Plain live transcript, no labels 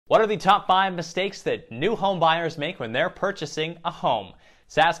What are the top 5 mistakes that new home buyers make when they're purchasing a home?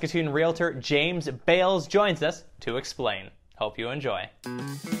 Saskatoon realtor James Bales joins us to explain. Hope you enjoy.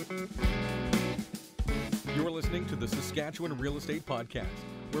 You're listening to the Saskatchewan Real Estate Podcast,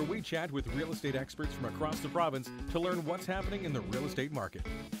 where we chat with real estate experts from across the province to learn what's happening in the real estate market.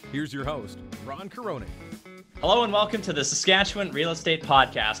 Here's your host, Ron Caroni. Hello and welcome to the Saskatchewan Real Estate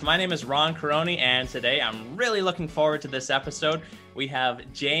Podcast. My name is Ron Caroni, and today I'm really looking forward to this episode. We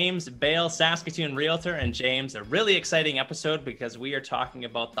have James Bale, Saskatoon realtor, and James, a really exciting episode because we are talking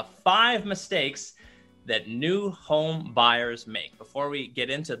about the 5 mistakes that new home buyers make. Before we get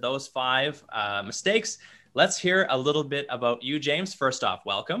into those 5 mistakes, let's hear a little bit about you, James. First off,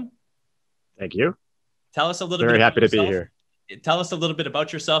 welcome. Thank you. Tell us a little Very bit. happy to be here. Tell us a little bit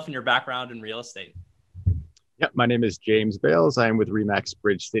about yourself and your background in real estate. Yep, my name is James Bales. I'm with Remax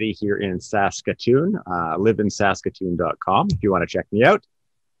Bridge City here in Saskatoon. Live in Saskatoon.com if you want to check me out.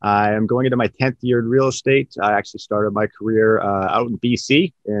 I am going into my 10th year in real estate. I actually started my career out in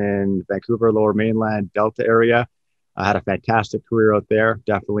BC, in Vancouver, Lower Mainland, Delta area. I had a fantastic career out there.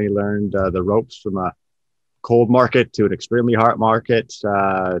 Definitely learned the ropes from a cold market to an extremely hot market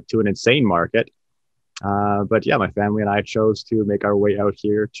to an insane market. But yeah, my family and I chose to make our way out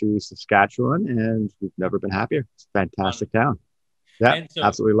here to Saskatchewan, and we've never been happier. It's a fantastic town. Yeah, so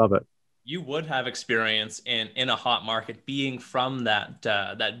absolutely love it. You would have experience in a hot market being from that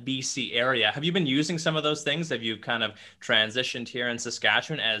BC area. Have you been using some of those things? Have you kind of transitioned here in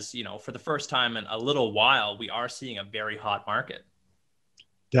Saskatchewan as, you know, for the first time in a little while, we are seeing a very hot market?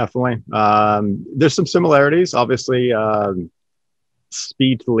 Definitely. There's some similarities. Obviously,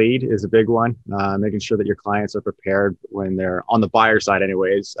 speed to lead is a big one. Making sure that your clients are prepared when they're on the buyer side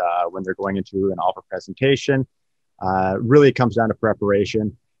anyways, when they're going into an offer presentation. Really comes down to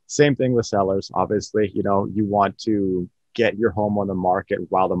preparation. Same thing with sellers. Obviously, you know, you want to get your home on the market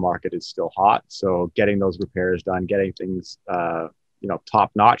while the market is still hot. So getting those repairs done, getting things,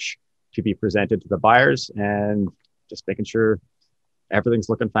 top notch to be presented to the buyers, and just making sure everything's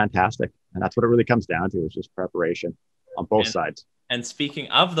looking fantastic. And that's what it really comes down to, is just preparation on both sides. And speaking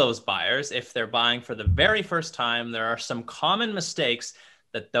of those buyers, if they're buying for the very first time, there are some common mistakes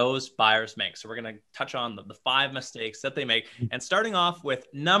that those buyers make. So we're going to touch on the 5 mistakes that they make. And starting off with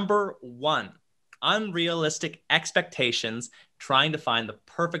number 1, unrealistic expectations, trying to find the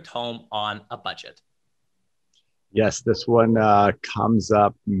perfect home on a budget. Yes, this one comes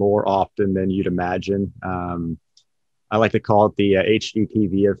up more often than you'd imagine. I like to call it the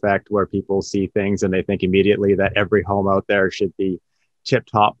HGTV effect, where people see things and they think immediately that every home out there should be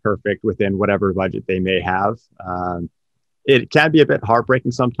tip-top perfect within whatever budget they may have. It can be a bit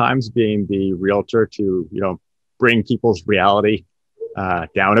heartbreaking sometimes, being the realtor, to, bring people's reality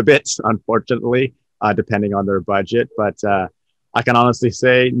down a bit, unfortunately, depending on their budget. But I can honestly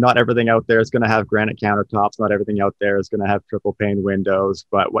say not everything out there is going to have granite countertops. Not everything out there is going to have triple pane windows.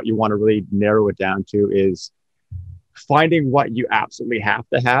 But what you want to really narrow it down to is finding what you absolutely have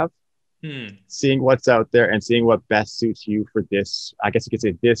to have, seeing what's out there and seeing what best suits you for this, I guess you could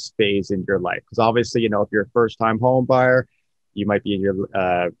say, this phase in your life. Because obviously, if you're a first-time home buyer, you might be in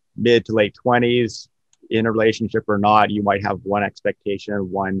your mid to late 20s, in a relationship or not, you might have one expectation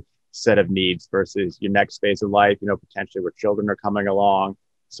and one set of needs versus your next phase of life, potentially where children are coming along,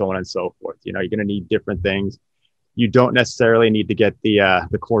 so on and so forth. You're going to need different things. You don't necessarily need to get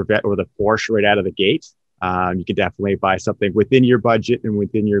the Corvette or the Porsche right out of the gate. You can definitely buy something within your budget and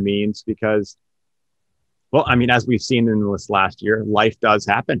within your means, because, as we've seen in this last year, life does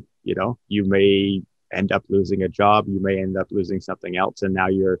happen. You may end up losing a job, you may end up losing something else, and now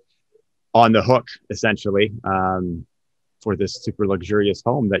you're on the hook essentially for this super luxurious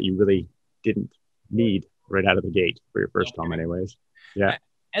home that you really didn't need right out of the gate for your first home anyways. Yeah.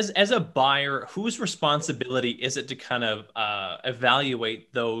 As a buyer, whose responsibility is it to kind of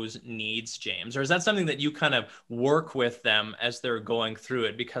evaluate those needs, James? Or is that something that you kind of work with them as they're going through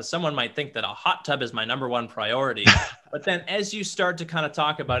it? Because someone might think that a hot tub is my number 1 priority. But then as you start to kind of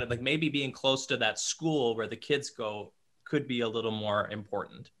talk about it, like maybe being close to that school where the kids go could be a little more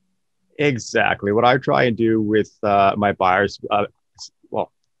important. Exactly. What I try and do with my buyers,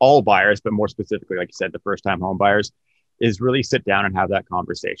 all buyers, but more specifically, like you said, the first-time home buyers, is really sit down and have that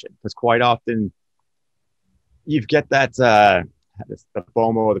conversation. Because quite often you get that the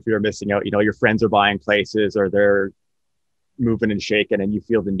FOMO, the fear of missing out. Your friends are buying places or they're moving and shaking, and you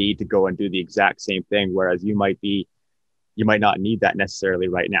feel the need to go and do the exact same thing. Whereas you might not need that necessarily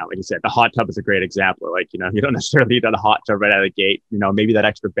right now. Like you said, the hot tub is a great example. Like, you don't necessarily need a hot tub right out of the gate. Maybe that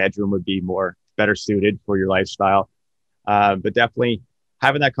extra bedroom would be better suited for your lifestyle. But definitely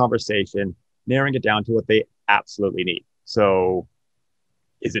having that conversation, narrowing it down to what they absolutely need. So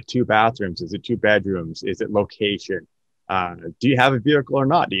Is it 2 bathrooms? Is it 2 bedrooms? Is it location? Do you have a vehicle or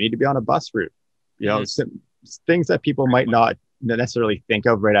not? Do you need to be on a bus route? You know, things that people might not necessarily think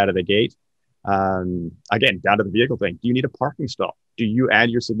of right out of the gate. Again, down to the vehicle thing. Do you need a parking stall? Do you and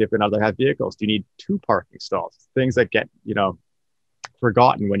your significant other have vehicles? Do you need 2 parking stalls? Things that get,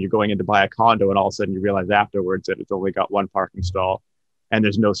 forgotten when you're going in to buy a condo, and all of a sudden you realize afterwards that it's only got 1 parking stall and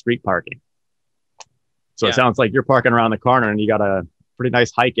there's no street parking. So It sounds like you're parking around the corner and you got a pretty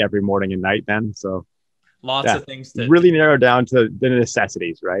nice hike every morning and night then. So lots of things to really narrow down to the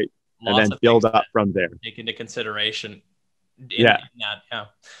necessities, right? And then build up from there. Take into consideration. In that.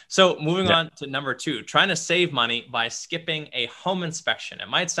 So moving on to number 2, trying to save money by skipping a home inspection. It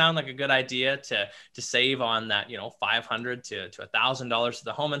might sound like a good idea to save on that, $500 to $1,000 to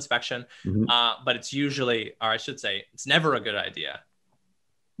the home inspection. But it's usually, or I should say, it's never a good idea.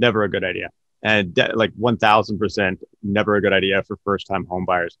 Never a good idea. And like 1000% never a good idea for first-time home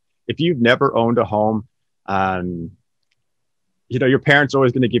buyers. If you've never owned a home, your parents are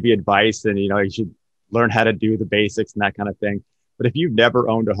always going to give you advice, and you should learn how to do the basics and that kind of thing. But if you've never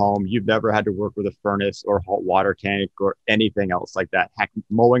owned a home, you've never had to work with a furnace or hot water tank or anything else like that, heck,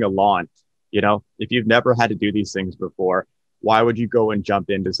 mowing a lawn, if you've never had to do these things before, why would you go and jump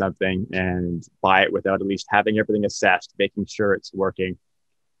into something and buy it without at least having everything assessed, making sure it's working?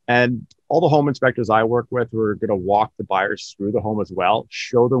 And all the home inspectors I work with, we're going to walk the buyers through the home as well,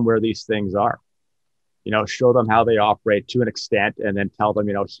 show them where these things are, show them how they operate to an extent, and then tell them,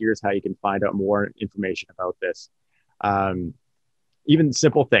 here's how you can find out more information about this. Even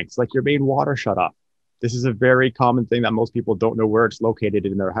simple things like your main water shut off. This is a very common thing that most people don't know where it's located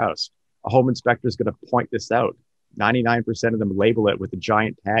in their house. A home inspector is going to point this out. 99% of them label it with a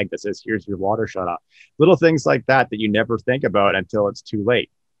giant tag that says, here's your water shut off. Little things like that you never think about until it's too late.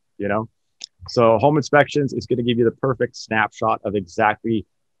 So home inspections is going to give you the perfect snapshot of exactly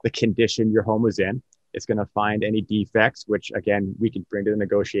the condition your home is in. It's going to find any defects, which again, we can bring to the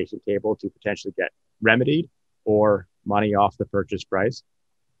negotiation table to potentially get remedied or money off the purchase price.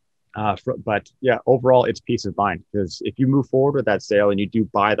 But overall, it's peace of mind, because if you move forward with that sale and you do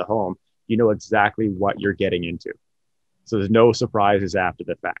buy the home, you know exactly what you're getting into. So there's no surprises after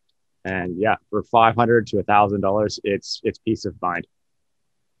the fact. And for $500 to $1,000, it's peace of mind.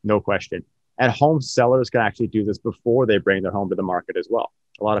 No question. And home sellers can actually do this before they bring their home to the market as well.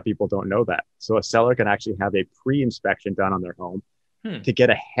 A lot of people don't know that. So a seller can actually have a pre-inspection done on their home to get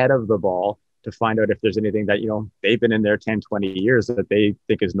ahead of the ball, to find out if there's anything that, they've been in there 10, 20 years that they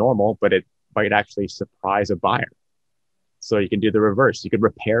think is normal, but it might actually surprise a buyer. So you can do the reverse. You could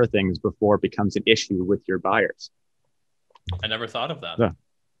repair things before it becomes an issue with your buyers. I never thought of that.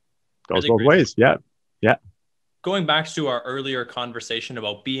 Goes both ways. Yeah. Going back to our earlier conversation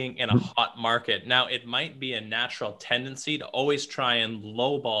about being in a hot market, now it might be a natural tendency to always try and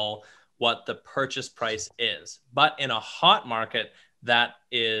lowball what the purchase price is. But in a hot market, that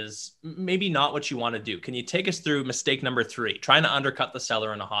is maybe not what you want to do. Can you take us through mistake number 3, trying to undercut the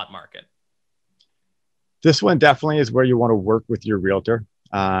seller in a hot market? This one definitely is where you want to work with your realtor.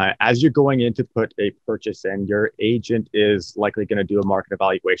 As you're going in to put a purchase in, your agent is likely going to do a market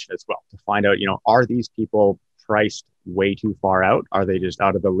evaluation as well to find out, are these people priced way too far out? Are they just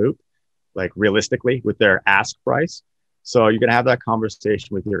out of the loop, like realistically with their ask price? So you're going to have that conversation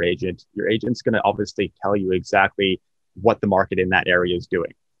with your agent. Your agent's going to obviously tell you exactly what the market in that area is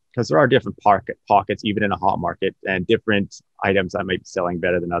doing, because there are different pockets, even in a hot market, and different items that might be selling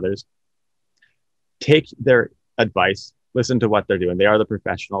better than others. Take their advice, listen to what they're doing. They are the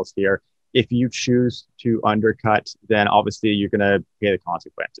professionals here. If you choose to undercut, then obviously you're going to pay the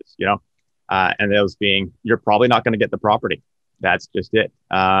consequences, and those being, you're probably not going to get the property. That's just it.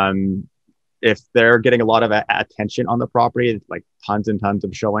 If they're getting a lot of attention on the property, like tons and tons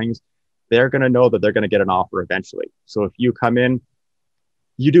of showings, they're going to know that they're going to get an offer eventually. So if you come in,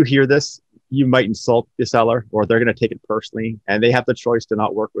 you do hear this, you might insult the seller, or they're going to take it personally, and they have the choice to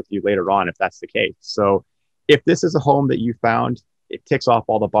not work with you later on if that's the case. So if this is a home that you found, it ticks off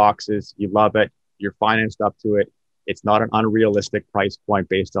all the boxes, you love it, you're financed up to it, it's not an unrealistic price point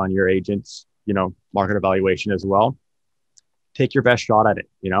based on your agent's, market evaluation as well, take your best shot at it.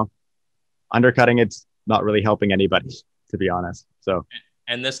 Undercutting, it's not really helping anybody, to be honest. So,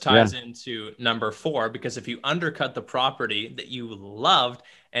 and this ties into number 4, because if you undercut the property that you loved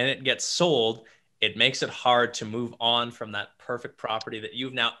and it gets sold, it makes it hard to move on from that perfect property that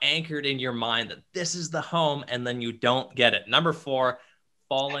you've now anchored in your mind that this is the home, and then you don't get it. Number 4,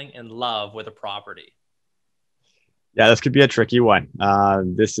 falling in love with a property. Yeah, this could be a tricky one.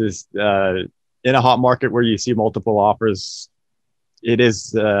 This is in a hot market where you see multiple offers. it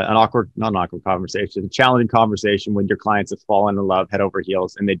is an awkward, not an awkward conversation, a challenging conversation when your clients have fallen in love head over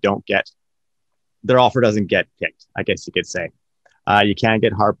heels and they don't get, their offer doesn't get picked, I guess you could say. You can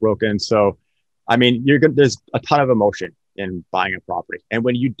get heartbroken. So, I mean, there's a ton of emotion in buying a property. And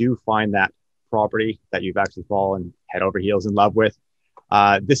when you do find that property that you've actually fallen head over heels in love with,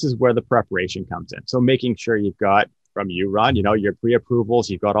 this is where the preparation comes in. So making sure you've got, from you, Ron, you know, your pre-approvals,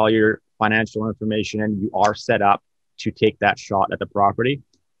 you've got all your financial information, and you are set up to take that shot at the property.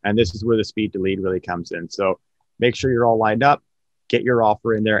 And this is where the speed to lead really comes in. So make sure you're all lined up, get your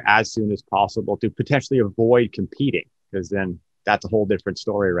offer in there as soon as possible to potentially avoid competing, because then that's a whole different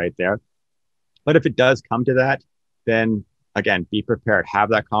story right there. But if it does come to that, then again, be prepared.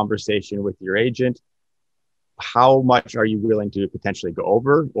 Have that conversation with your agent. How much are you willing to potentially go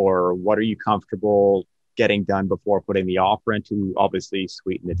over, or what are you comfortable getting done before putting the offer in to obviously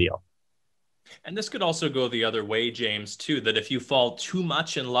sweeten the deal? And this could also go the other way, James, too, that if you fall too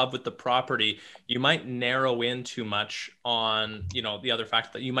much in love with the property, you might narrow in too much on, you know, the other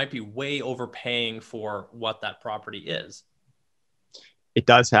fact that you might be way overpaying for what that property is. It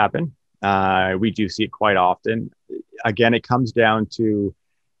does happen. We do see it quite often. Again, it comes down to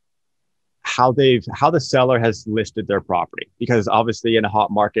how the seller has listed their property, because obviously in a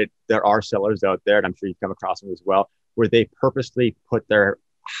hot market, there are sellers out there, and I'm sure you've come across them as well, where they purposely put their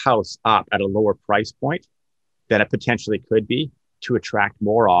house up at a lower price point than it potentially could be to attract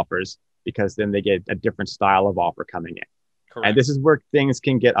more offers, because then they get a different style of offer coming in. Correct. And this is where things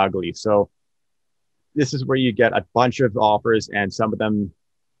can get ugly. So this is where you get a bunch of offers, and some of them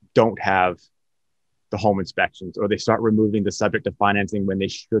don't have the home inspections, or they start removing the subject of financing when they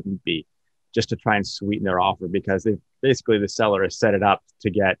shouldn't be, just to try and sweeten their offer, because they basically, the seller has set it up to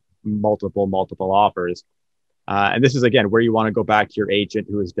get multiple offers. And this is, again, where you want to go back to your agent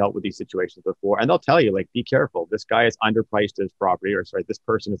who has dealt with these situations before. And they'll tell you, like, be careful. This guy is underpriced his property, or sorry, this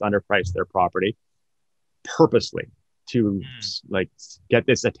person is underpriced their property purposely to like get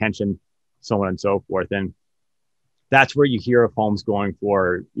this attention, so on and so forth. And that's where you hear of homes going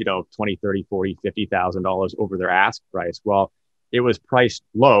for, you know, $20,000, $30,000, $40,000, $50,000 over their ask price. Well, it was priced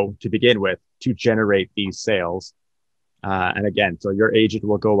low to begin with to generate these sales. And again, so your agent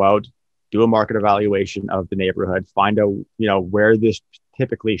will go out, do a market evaluation of the neighborhood, find out, you know, where this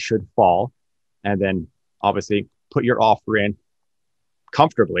typically should fall, and then obviously put your offer in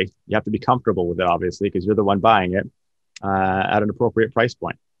comfortably. You have to be comfortable with it, obviously, because you're the one buying it at an appropriate price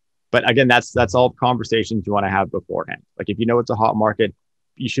point. But again, that's all conversations you want to have beforehand. Like, if you know it's a hot market,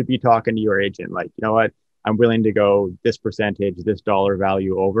 you should be talking to your agent. Like, you know what, I'm willing to go this percentage, this dollar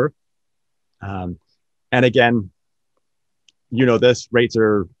value over. And again, you know, this rates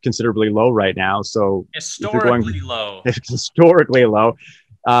are considerably low right now. So historically low, you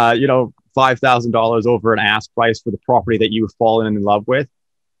know, $5,000 over an ask price for the property that you've fallen in love with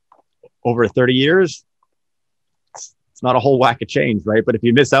over 30 years. It's not a whole whack of change, right? But if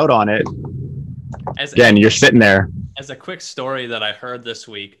you miss out on it, you're sitting there. As a quick story that I heard this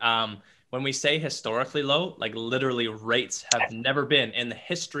week, when we say historically low, like literally rates have never been in the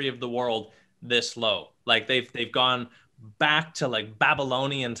history of the world this low. Like they've gone back to like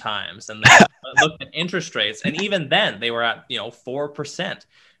Babylonian times, and they looked at interest rates, and even then they were at, you know, 4%.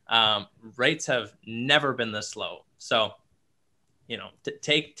 Rates have never been this low. So, you know,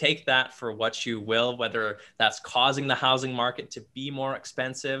 take that for what you will, whether that's causing the housing market to be more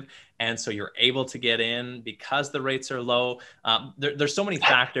expensive, and so you're able to get in because the rates are low. There's so many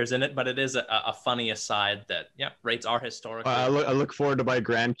factors in it, but it is a funny aside that, yeah, rates are historically. I look forward to my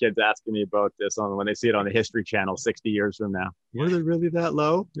grandkids asking me about this when they see it on the History Channel 60 years from now. Were they really that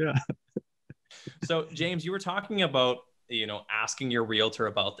low? Yeah. So, James, you were talking about, you know, asking your realtor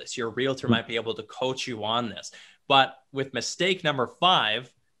about this. Your realtor might be able to coach you on this. But with mistake number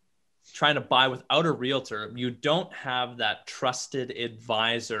 5, trying to buy without a realtor, you don't have that trusted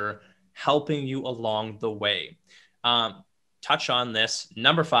advisor helping you along the way. Touch on this.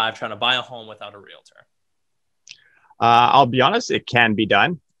 Number 5, trying to buy a home without a realtor. I'll be honest, it can be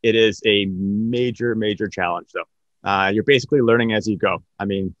done. It is a major challenge, though. You're basically learning as you go. I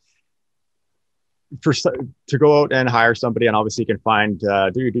mean, to go out and hire somebody, and obviously you can find,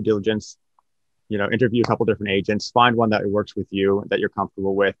 do your due diligence, you know, interview a couple different agents, find one that works with you, that you're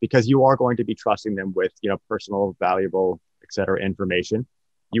comfortable with, because you are going to be trusting them with, you know, personal, valuable, et cetera, information.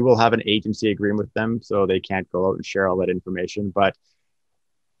 You will have an agency agreement with them, so they can't go out and share all that information, but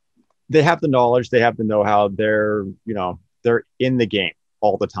they have the knowledge, they have the know-how, they're in the game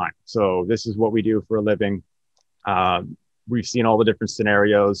all the time. So this is what we do for a living. We've seen all the different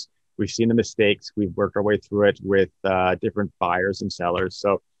scenarios. We've seen the mistakes. We've worked our way through it with different buyers and sellers.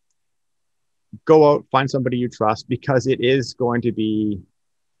 So go out, find somebody you trust, because it is going to be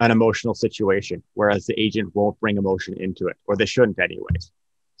an emotional situation, whereas the agent won't bring emotion into it, or they shouldn't anyways.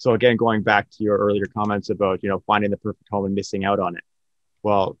 So again, going back to your earlier comments about, finding the perfect home and missing out on it.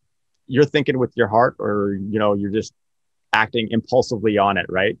 Well, you're thinking with your heart, or, you're just acting impulsively on it,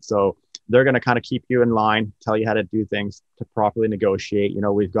 right? So they're going to kind of keep you in line, tell you how to do things to properly negotiate.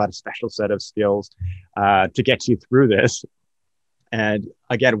 We've got a special set of skills to get you through this. And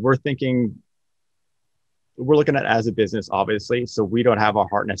again, we're looking at it as a business, obviously, so we don't have our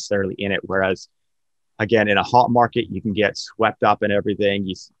heart necessarily in it. Whereas, again, in a hot market, you can get swept up in everything.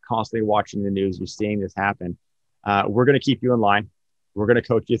 You're constantly watching the news. You're seeing this happen. We're going to keep you in line. We're going to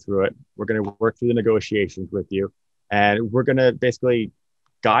coach you through it. We're going to work through the negotiations with you. And we're going to basically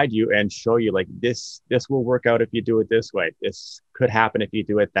guide you and show you, like, this will work out if you do it this way. This could happen if you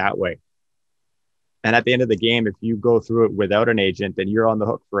do it that way. And at the end of the game, if you go through it without an agent, then you're on the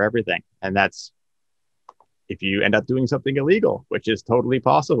hook for everything. And that's if you end up doing something illegal, which is totally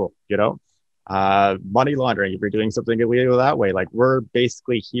possible, money laundering, if you're doing something illegal that way. Like, we're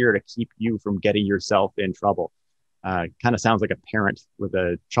basically here to keep you from getting yourself in trouble. Kind of sounds like a parent with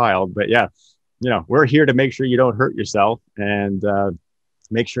a child, but yeah, we're here to make sure you don't hurt yourself and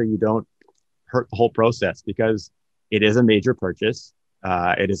make sure you don't hurt the whole process, because it is a major purchase.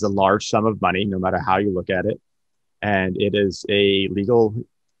 It is a large sum of money, no matter how you look at it. And it is a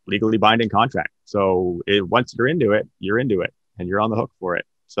legally binding contract. So once you're into it, and you're on the hook for it.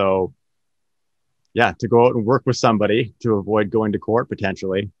 So yeah, to go out and work with somebody to avoid going to court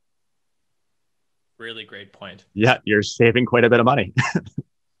potentially. Really great point. Yeah, you're saving quite a bit of money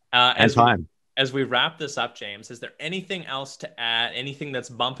and time. As we wrap this up, James, is there anything else to add? Anything that's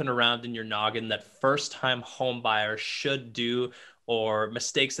bumping around in your noggin that first-time home buyers should do, or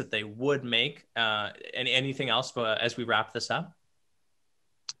mistakes that they would make? Anything else as we wrap this up?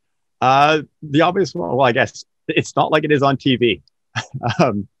 The obvious one, well, I guess it's not like it is on TV.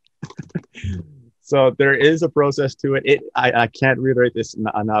 So there is a process to it. I can't reiterate this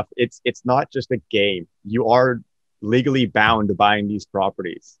enough. It's not just a game. You are legally bound to buying these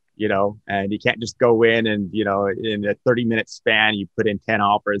properties, and you can't just go in and, in a 30-minute span, you put in 10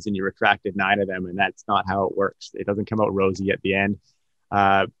 offers and you retracted 9 of them. And that's not how it works. It doesn't come out rosy at the end.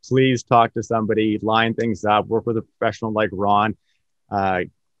 Please talk to somebody, line things up, work with a professional like Ron. We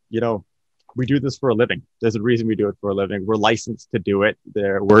do this for a living. There's a reason we do it for a living. We're licensed to do it.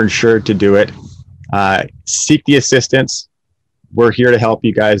 We're insured to do it. Seek the assistance. We're here to help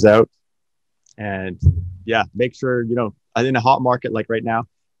you guys out. And yeah, make sure, in a hot market like right now,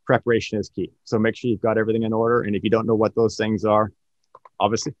 preparation is key. So make sure you've got everything in order. And if you don't know what those things are,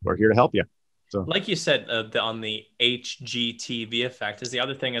 obviously we're here to help you. So, like you said, on the HGTV effect is the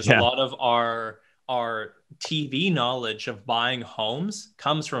other thing. Is a lot of our TV knowledge of buying homes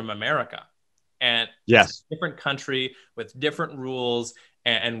comes from America, and it's a different country with different rules,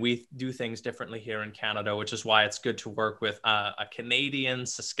 and we do things differently here in Canada, which is why it's good to work with a Canadian,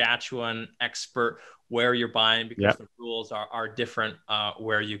 Saskatchewan expert where you're buying, because the rules are different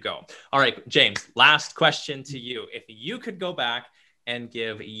where you go. All right, James, last question to you. If you could go back and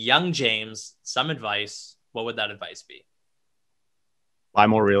give young James some advice, what would that advice be? Buy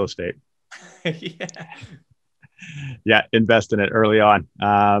more real estate. Yeah, invest in it early on.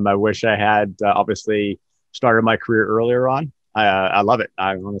 I wish I had obviously started my career earlier on. I love it.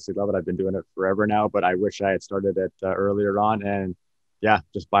 I honestly love it. I've been doing it forever now, but I wish I had started it earlier on. And yeah,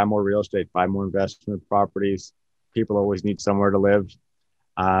 just buy more real estate, buy more investment properties. People always need somewhere to live.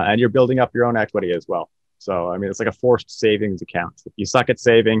 And you're building up your own equity as well. So, I mean, it's like a forced savings account. If you suck at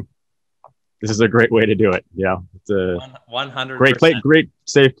saving, this is a great way to do it. It's a 100% great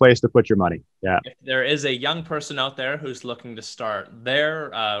safe place to put your money. Yeah. If there is a young person out there who's looking to start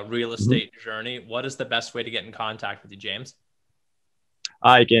their real estate journey, what is the best way to get in contact with you, James?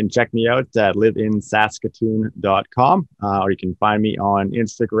 You can check me out at liveinsaskatoon.com, or you can find me on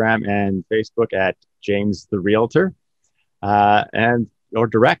Instagram and Facebook at James the Realtor, or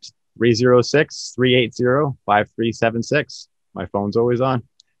direct 306-380-5376. My phone's always on.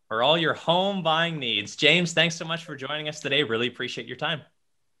 For all your home buying needs. James, thanks so much for joining us today. Really appreciate your time.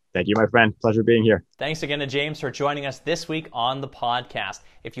 Thank you, my friend. Pleasure being here. Thanks again to James for joining us this week on the podcast.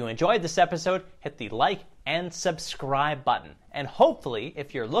 If you enjoyed this episode, hit the like and subscribe button. And hopefully,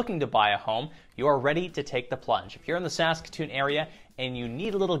 if you're looking to buy a home, you're ready to take the plunge. If you're in the Saskatoon area and you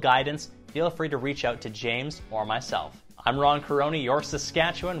need a little guidance, feel free to reach out to James or myself. I'm Ron Caroni, your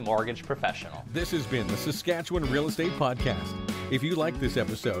Saskatchewan mortgage professional. This has been the Saskatchewan Real Estate Podcast. If you like this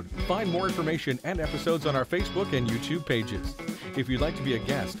episode, find more information and episodes on our Facebook and YouTube pages. If you'd like to be a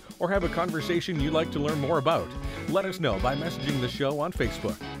guest or have a conversation you'd like to learn more about, let us know by messaging the show on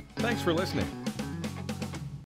Facebook. Thanks for listening.